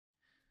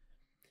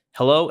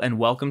Hello and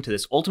welcome to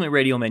this Ultimate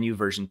Radial Menu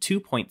version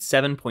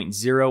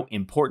 2.7.0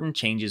 Important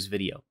Changes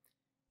video.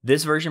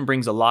 This version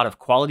brings a lot of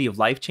quality of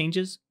life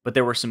changes, but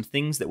there were some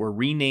things that were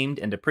renamed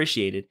and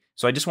depreciated,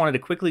 so I just wanted to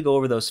quickly go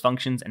over those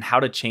functions and how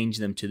to change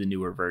them to the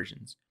newer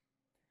versions.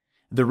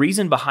 The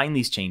reason behind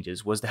these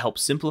changes was to help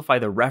simplify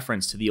the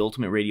reference to the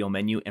Ultimate Radial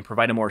Menu and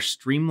provide a more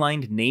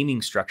streamlined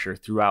naming structure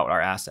throughout our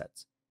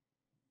assets.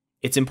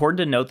 It's important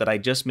to note that I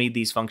just made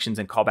these functions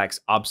and callbacks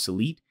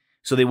obsolete,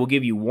 so they will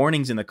give you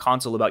warnings in the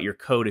console about your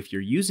code if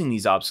you're using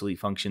these obsolete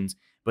functions,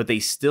 but they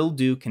still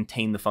do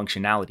contain the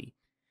functionality.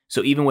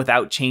 So even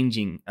without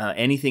changing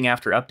anything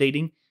after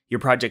updating, your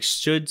project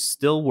should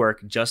still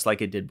work just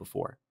like it did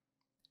before.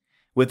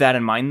 With that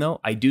in mind though,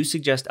 I do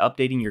suggest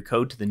updating your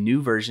code to the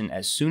new version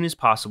as soon as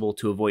possible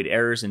to avoid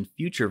errors in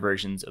future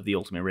versions of the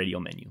Ultimate Radial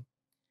Menu.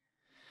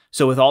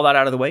 So with all that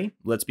out of the way,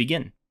 let's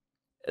begin.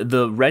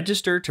 The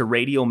register to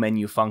radial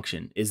menu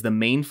function is the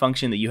main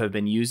function that you have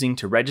been using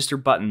to register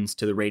buttons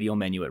to the radial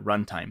menu at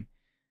runtime.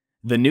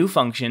 The new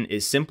function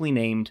is simply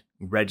named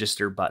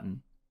register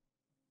button.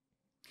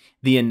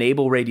 The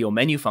enable radial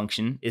menu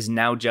function is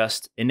now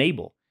just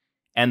enable,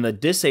 and the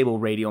disable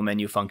radial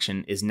menu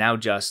function is now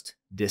just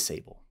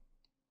disable.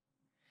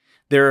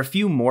 There are a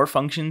few more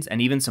functions and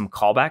even some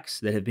callbacks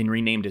that have been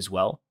renamed as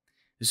well.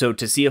 So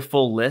to see a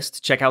full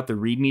list, check out the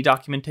README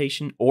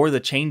documentation or the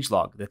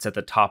changelog that's at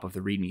the top of the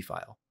README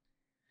file.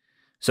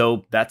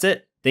 So that's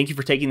it. Thank you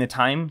for taking the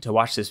time to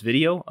watch this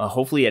video.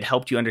 Hopefully it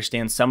helped you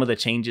understand some of the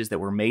changes that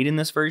were made in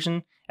this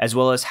version, as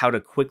well as how to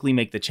quickly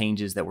make the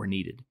changes that were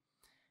needed.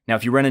 Now,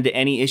 if you run into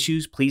any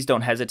issues, please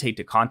don't hesitate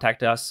to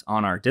contact us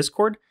on our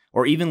Discord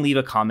or even leave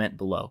a comment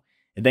below.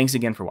 And thanks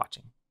again for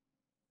watching.